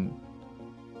fucking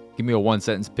give me a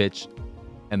 1-sentence pitch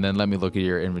and then let me look at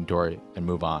your inventory and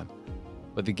move on.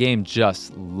 But the game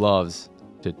just loves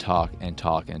to talk and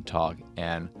talk and talk,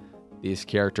 and these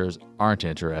characters aren't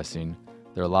interesting.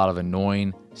 There are a lot of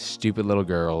annoying, stupid little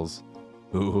girls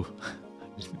who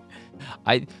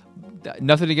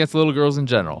nothing against little girls in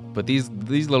general, but these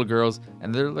little girls,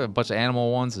 and there are a bunch of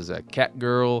animal ones. There's a cat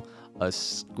girl, a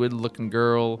squid-looking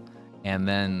girl, and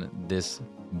then this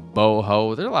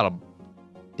boho. There are a lot of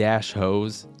dash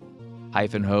hoes,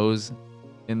 hyphen hoes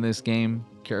in this game.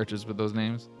 Characters with those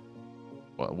names.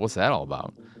 What's that all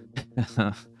about?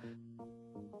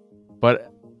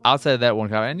 But outside of that one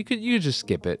comment, and you could just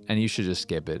skip it, and you should just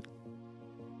skip it.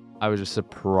 I was just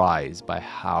surprised by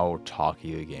how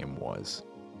talky the game was,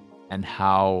 and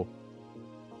how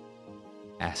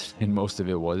acid most of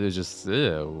it was. It was just,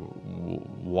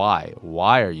 why?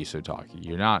 Why are you so talky?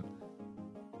 You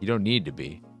don't need to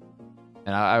be.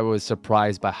 And I was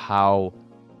surprised by how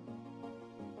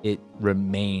it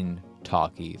remained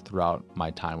talky throughout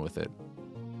my time with it.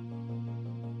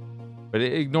 But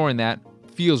ignoring that,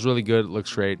 feels really good,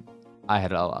 looks great. I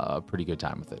had a pretty good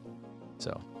time with it.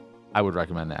 So I would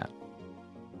recommend that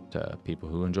to people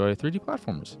who enjoy 3D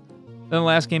platformers. Then the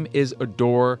last game is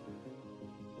Adore.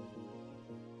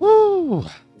 Woo!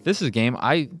 This is a game,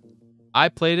 I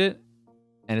played it,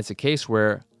 and it's a case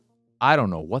where I don't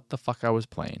know what the fuck I was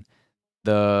playing.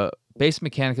 The base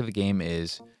mechanic of the game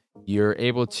is you're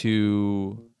able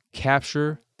to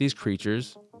capture these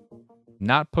creatures,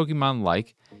 not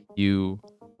Pokemon-like. You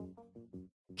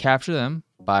capture them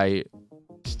by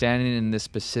standing in this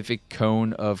specific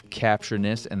cone of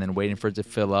captureness and then waiting for it to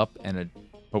fill up and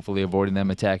hopefully avoiding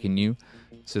them attacking you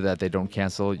so that they don't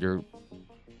cancel your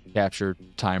capture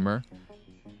timer.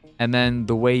 And then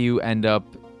the way you end up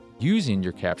using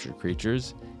your captured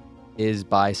creatures is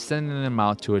by sending them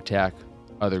out to attack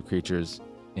other creatures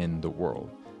in the world.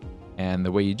 And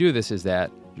the way you do this is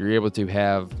that you're able to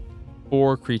have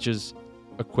 4 creatures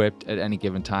equipped at any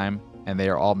given time, and they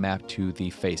are all mapped to the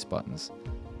face buttons.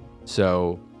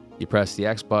 So you press the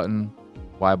X button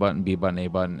Y button, B button, A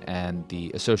button, and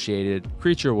the associated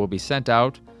creature will be sent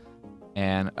out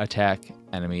and attack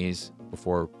enemies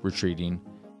before retreating,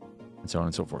 and so on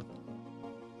and so forth.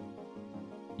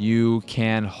 You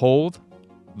can hold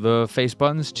the face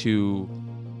buttons to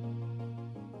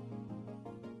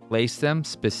place them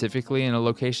specifically in a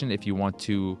location if you want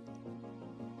to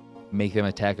make them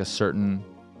attack a certain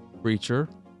creature.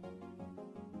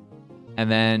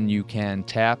 And then you can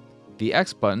tap the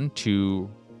X button to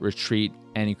retreat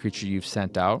any creature you've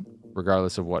sent out,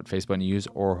 regardless of what face button you use,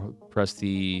 or press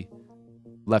the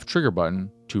left trigger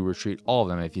button to retreat all of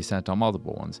them if you sent out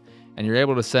multiple ones. And you're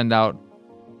able to send out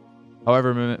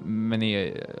however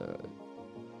many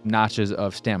notches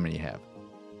of stamina you have.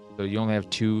 So you only have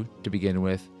 2 to begin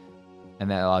with,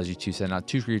 and that allows you to send out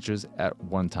 2 creatures at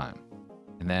one time.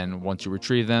 And then once you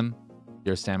retrieve them,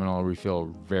 your stamina will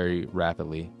refill very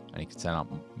rapidly, and you can send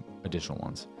out additional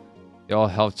ones. They all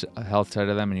have health tied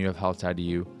to them, and you have health tied to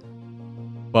you.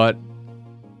 But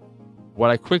what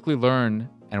I quickly learned,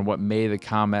 and what made the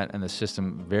combat and the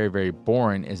system very, very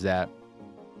boring, is that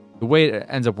the way it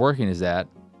ends up working is that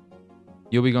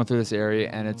you'll be going through this area,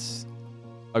 and it's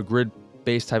a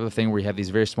grid-based type of thing where you have these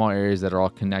very small areas that are all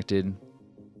connected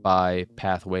by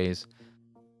pathways,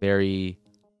 very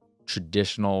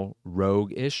traditional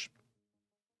rogue-ish.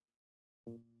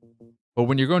 But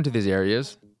when you're going to these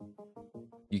areas,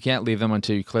 you can't leave them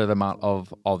until you clear them out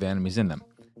of all the enemies in them.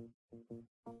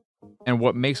 And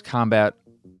what makes combat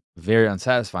very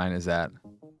unsatisfying is that,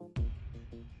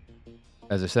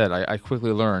 as I said, I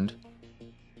quickly learned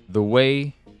the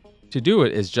way to do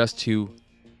it is just to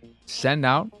send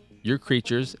out your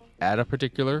creatures at a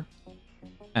particular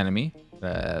enemy,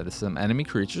 some enemy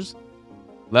creatures,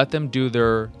 let them do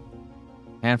their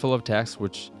handful of attacks,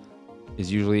 which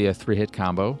is usually a 3-hit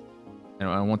combo.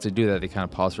 And once they do that, they kind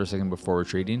of pause for a second before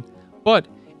retreating. But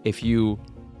if you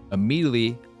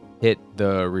immediately hit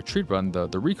the retreat button,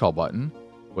 the recall button,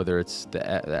 whether it's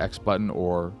the X button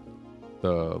or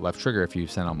the left trigger if you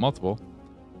send out multiple,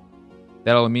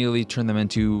 that'll immediately turn them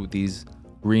into these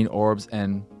green orbs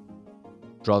and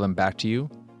draw them back to you.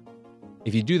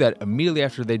 If you do that immediately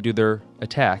after they do their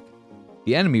attack,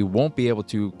 the enemy won't be able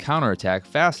to counterattack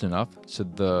fast enough, so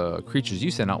the creatures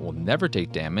you send out will never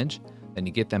take damage. Then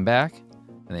you get them back,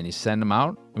 and then you send them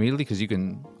out immediately, because you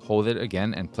can hold it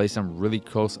again and place them really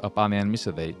close up on the enemy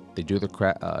so they do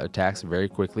the attacks very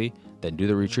quickly, then do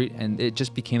the retreat. And it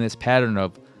just became this pattern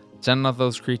of sending out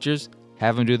those creatures,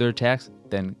 have them do their attacks,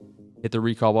 then hit the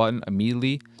recall button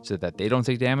immediately so that they don't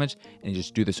take damage, and you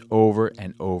just do this over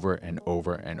and over and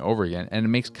over and over again, and it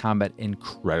makes combat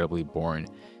incredibly boring.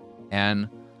 And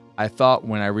I thought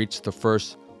when I reached the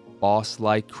first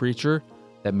boss-like creature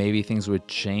that maybe things would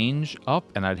change up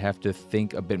and I'd have to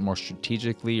think a bit more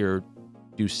strategically or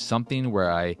do something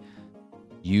where I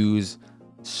use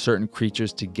certain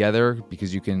creatures together,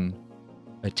 because you can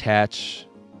attach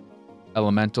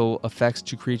elemental effects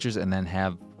to creatures and then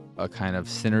have a kind of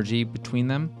synergy between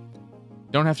them.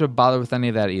 You don't have to bother with any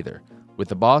of that either. With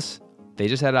the boss, they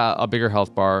just had a bigger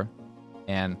health bar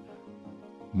and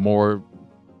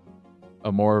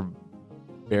a more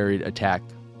varied attack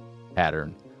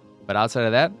pattern. But outside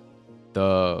of that,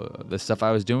 the stuff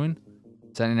I was doing,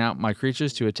 sending out my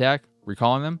creatures to attack,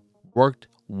 recalling them, worked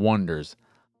wonders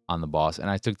on the boss, and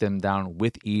I took them down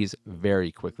with ease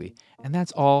very quickly. And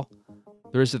that's all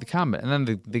there is to the combat. And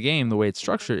then the game, the way it's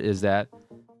structured, is that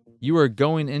you are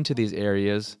going into these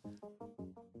areas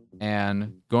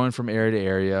and going from area to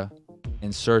area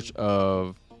in search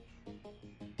of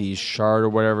these shard or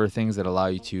whatever things that allow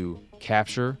you to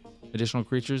capture additional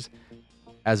creatures,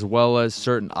 as well as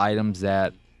certain items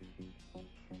that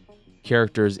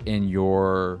characters in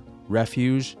your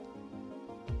refuge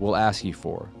will ask you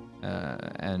for.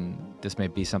 And this may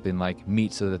be something like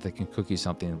meat so that they can cook you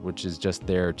something, which is just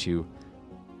there to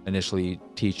initially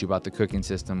teach you about the cooking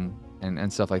system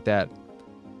and stuff like that.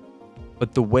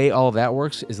 But the way all of that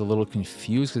works is a little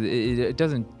confused, because it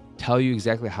doesn't tell you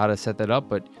exactly how to set that up,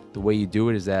 but the way you do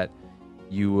it is that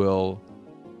you will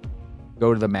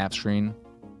go to the map screen,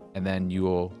 and then you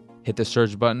will hit the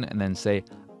search button and then say,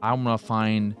 I'm gonna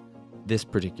find this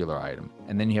particular item.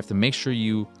 And then you have to make sure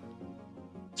you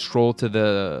scroll to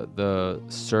the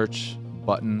search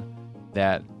button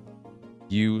that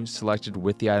you selected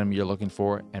with the item you're looking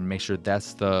for, and make sure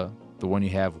that's the one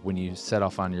you have when you set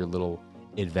off on your little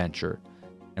adventure.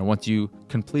 And once you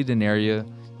complete an area,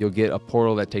 you'll get a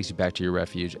portal that takes you back to your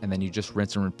refuge, and then you just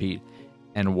rinse and repeat.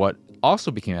 And what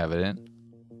also became evident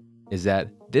is that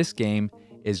this game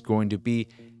is going to be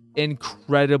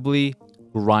incredibly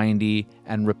grindy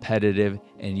and repetitive,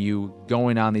 and you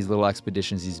going on these little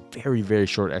expeditions, these very, very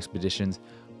short expeditions,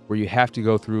 where you have to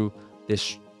go through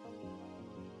this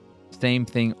same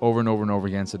thing over and over and over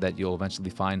again so that you'll eventually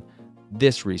find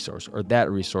this resource or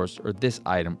this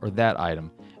item or that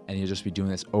item, and you'll just be doing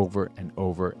this over and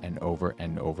over and over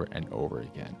and over and over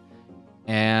again.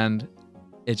 And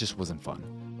it just wasn't fun.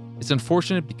 It's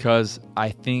unfortunate because I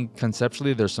think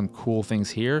conceptually there's some cool things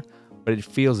here, but it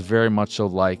feels very much so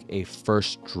like a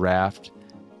first draft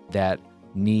that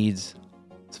needs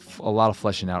a lot of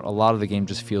fleshing out. A lot of the game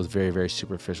just feels very, very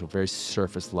superficial, very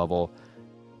surface level,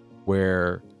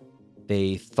 where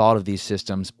they thought of these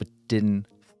systems but didn't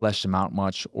flesh them out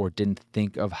much or didn't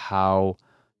think of how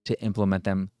to implement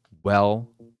them well.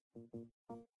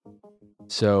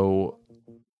 So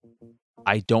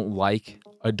I don't like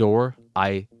Adore.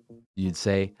 You'd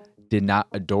say, did not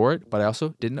adore it, but I also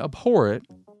didn't abhor it.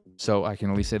 So I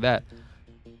can at least say that.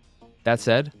 That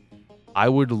said, I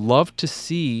would love to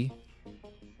see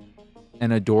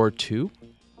an Adore 2.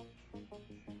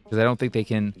 Because I don't think they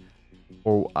can,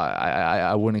 or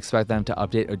I wouldn't expect them to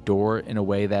update Adore in a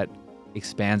way that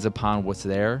expands upon what's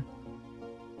there.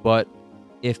 But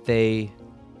if they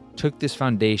took this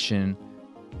foundation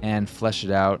and fleshed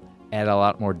it out, add a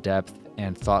lot more depth,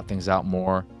 and thought things out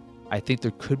more, I think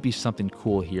there could be something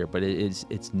cool here, but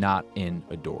it's not in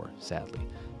Adore, sadly.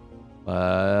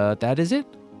 That is it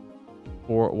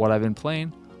for what I've been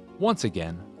playing. Once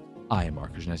again, I am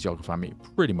Marcus, and y'all can find me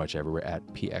pretty much everywhere at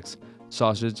PX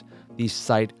Sausage. The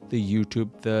site, the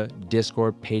YouTube, the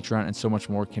Discord, Patreon, and so much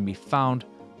more can be found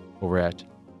over at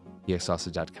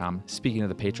pxsausage.com. Speaking of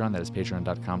the Patreon, that is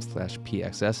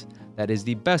patreon.com/pxs. That is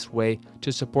the best way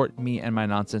to support me and my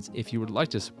nonsense if you would like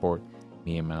to support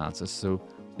me and my nonsense. So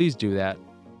please do that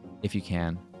if you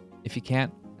can. If you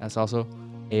can't, that's also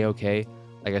a-okay.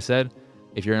 Like I said,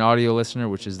 if you're an audio listener,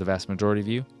 which is the vast majority of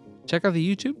you, check out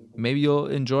the YouTube. Maybe you'll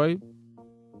enjoy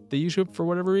the YouTube for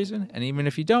whatever reason. And even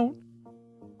if you don't,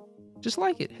 just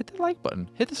like it. Hit the like button.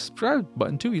 Hit the subscribe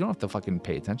button too. You don't have to fucking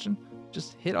pay attention.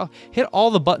 Just hit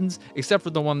all the buttons except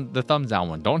for the thumbs down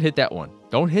one. Don't hit that one.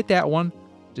 Don't hit that one.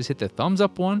 Just hit the thumbs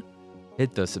up one,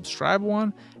 hit the subscribe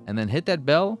one, and then hit that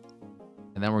bell,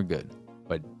 and then we're good.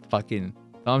 But fucking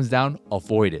thumbs down,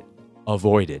 avoid it.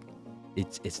 Avoid it.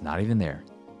 It's not even there.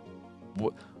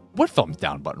 What thumbs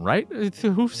down button, right?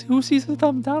 Who sees the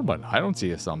thumbs down button? I don't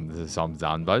see a thumbs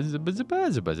down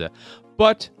button.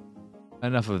 But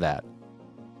enough of that.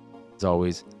 As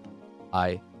always,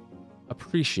 I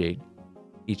appreciate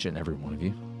each and every one of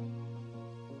you.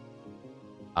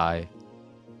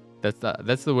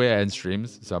 That's the way I end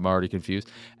streams, so I'm already confused.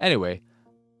 Anyway,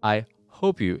 I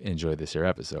hope you enjoyed this here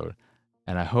episode,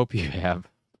 and I hope you have.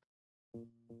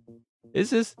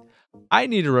 I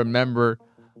need to remember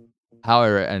how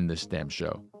I end this damn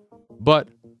show. But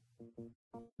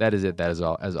that is it. That is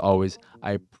all. As always,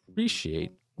 I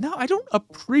appreciate. No, I don't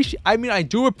appreciate. I mean, I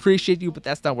do appreciate you, but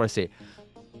that's not what I say.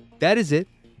 That is it.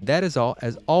 That is all.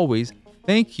 As always,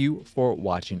 thank you for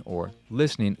watching or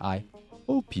listening. I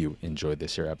hope you enjoyed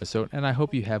this here episode, and I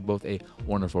hope you have both a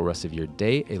wonderful rest of your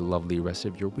day, a lovely rest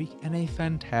of your week, and a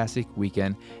fantastic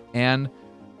weekend. And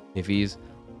if he's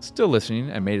still listening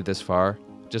and made it this far,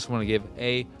 just want to give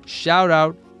a shout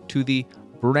out to the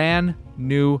brand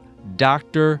new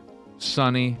Dr.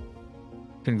 Sunny.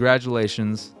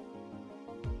 Congratulations.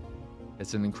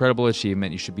 It's an incredible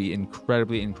achievement. You should be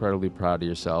incredibly, incredibly proud of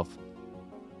yourself.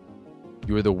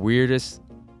 You are the weirdest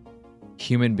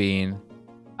human being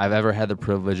I've ever had the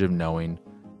privilege of knowing.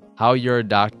 How you're a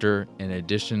doctor in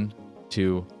addition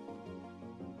to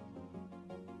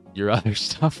your other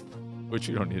stuff, which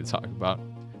we don't need to talk about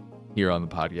here on the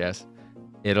podcast.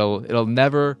 It'll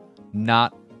never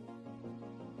not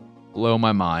blow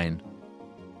my mind,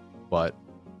 but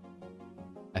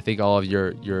I think all of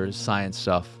your science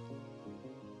stuff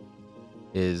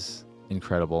is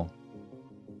incredible,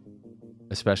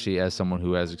 especially as someone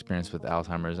who has experience with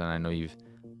Alzheimer's. And I know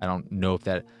I don't know if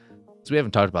that, so we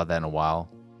haven't talked about that in a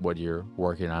while, what you're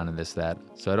working on and this, that.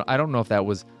 So I don't know if that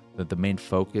was the main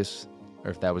focus, or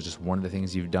if that was just one of the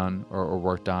things you've done or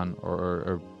worked on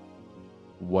or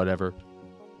whatever.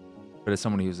 But as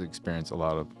someone who's experienced a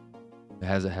lot of,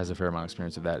 has a fair amount of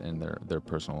experience of that in their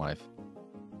personal life.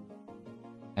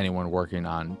 Anyone working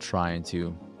on trying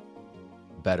to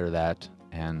better that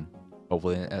and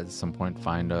hopefully at some point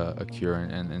find a cure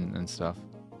and stuff.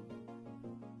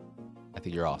 I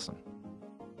think you're awesome.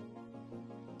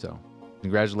 So,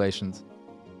 congratulations,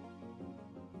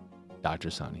 Dr.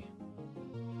 Sunny.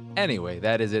 Anyway,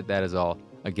 that is it. That is all.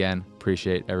 Again,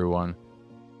 appreciate everyone.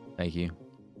 Thank you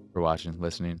for watching,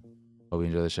 listening. Hope you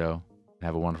enjoy the show.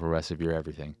 Have a wonderful rest of your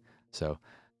everything. So,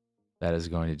 that is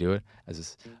going to do it.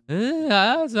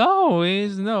 As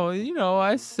always, no,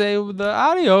 I say with the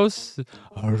adios,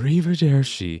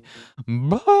 arrivederci,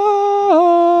 bye.